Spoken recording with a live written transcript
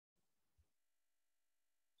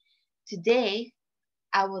Today,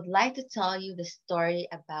 I would like to tell you the story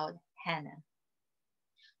about Hannah.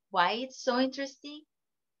 Why it's so interesting?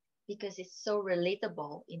 Because it's so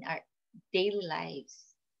relatable in our daily lives.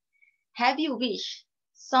 Have you wished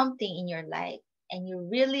something in your life and you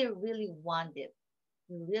really, really want it?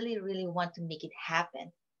 You really, really want to make it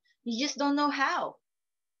happen. You just don't know how.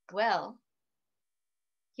 Well,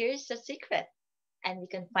 here's the secret, and we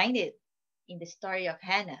can find it in the story of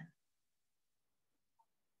Hannah.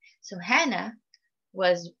 So, Hannah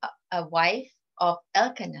was a wife of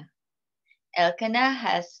Elkanah. Elkanah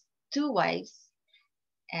has two wives,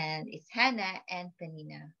 and it's Hannah and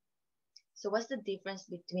Peninnah. So, what's the difference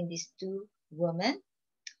between these two women?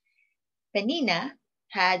 Peninnah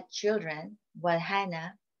had children, while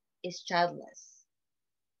Hannah is childless.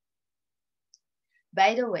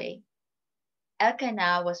 By the way,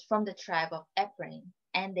 Elkanah was from the tribe of Ephraim,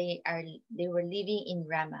 and they were living in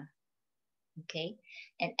Ramah. Okay,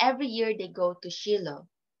 and every year they go to Shiloh.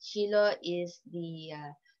 Shiloh is the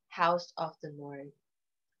house of the Lord.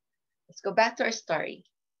 Let's go back to our story.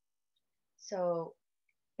 So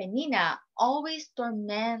Peninnah always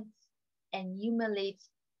torments and humiliates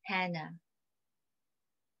Hannah.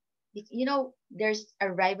 There's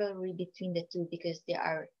a rivalry between the two because they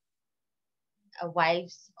are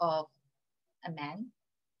wives of a man,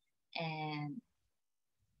 and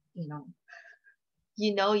you know,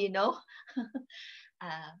 you know.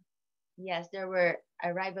 uh, yes, there were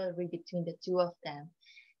a rivalry between the two of them,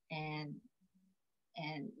 and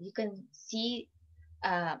you can see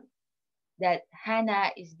um, that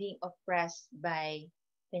Hannah is being oppressed by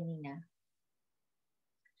Peninnah.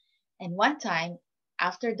 And one time,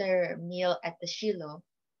 after their meal at the Shiloh,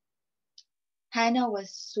 Hannah was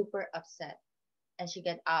super upset, and she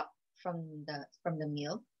got up from the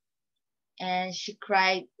meal, and she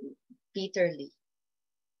cried bitterly,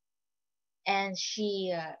 and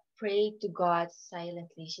she prayed to God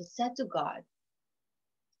silently. She said to God,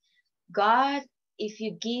 God, if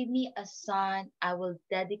you give me a son, I will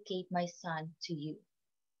dedicate my son to you.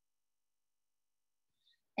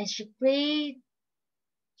 And she prayed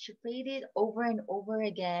it over and over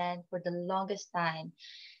again for the longest time.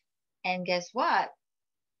 And guess what?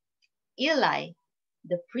 Eli,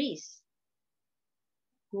 the priest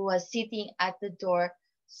who was sitting at the door,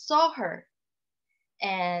 saw her,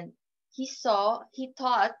 and he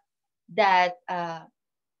thought that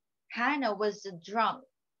Hannah was a drunk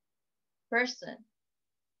person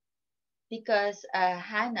because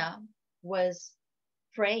Hannah was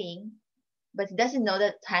praying, but he doesn't know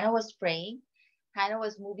that Hannah was praying. Hannah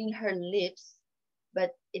was moving her lips,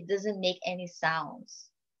 but it doesn't make any sounds.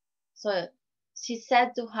 So she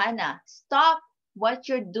said to Hannah, "Stop what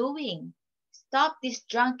you're doing. Stop this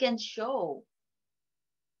drunken show.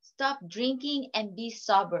 Stop drinking and be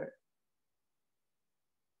sober."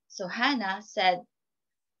 So Hannah said,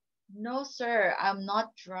 "No, sir, I'm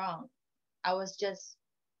not drunk. I was just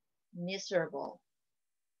miserable,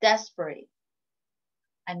 desperate.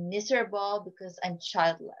 I'm miserable because I'm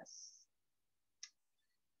childless."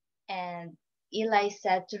 And Eli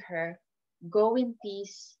said to her, "Go in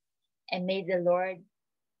peace, and may the Lord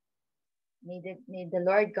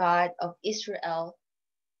God of Israel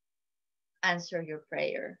answer your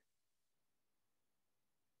prayer."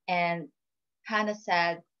 And Hannah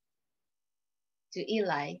said to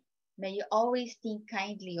Eli, "May you always think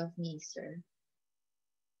kindly of me, sir."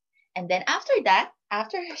 And then after that,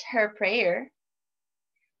 after her prayer,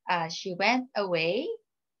 she went away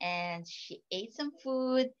and she ate some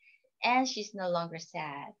food, and she's no longer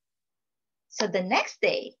sad. So the next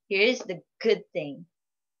day, here's the good thing.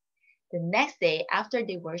 The next day, after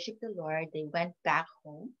they worshiped the Lord, they went back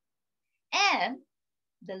home, and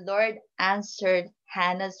the Lord answered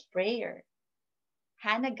Hannah's prayer.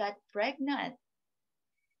 Hannah got pregnant,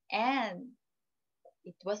 and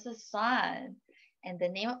it was a son. And the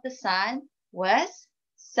name of the son was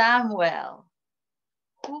Samuel.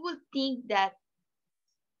 Who would think that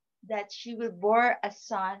she will bore a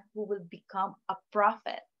son who will become a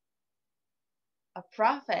prophet? A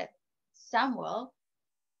prophet, Samuel.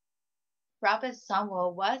 Prophet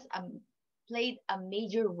Samuel played a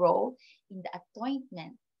major role in the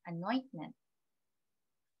anointment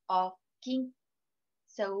of King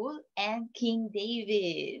Saul and King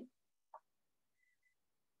David.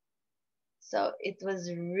 So it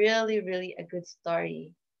was really, really a good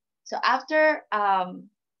story. So after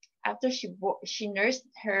she nursed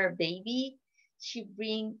her baby, she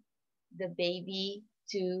bring the baby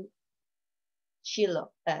to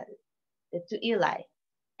Shiloh, to Eli,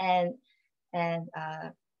 and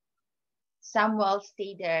Samuel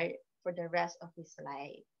stayed there for the rest of his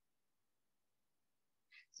life.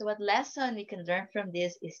 So what lesson we can learn from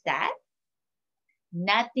this is that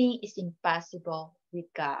Nothing is impossible with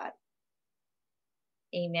God.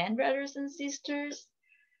 Amen, brothers and sisters.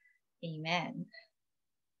 Amen.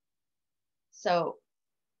 So,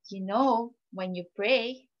 when you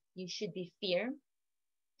pray, you should be firm.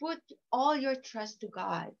 Put all your trust to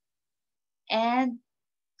God, and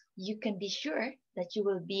you can be sure that you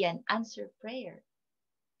will be an answered prayer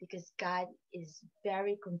because God is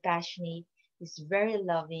very compassionate, He's very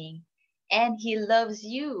loving, and He loves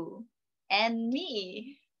you and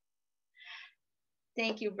me.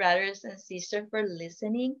 Thank you, brothers and sisters, for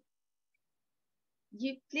listening.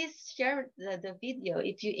 You please share the video.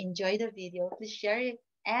 If you enjoy the video, please share it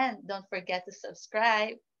and don't forget to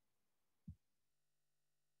subscribe.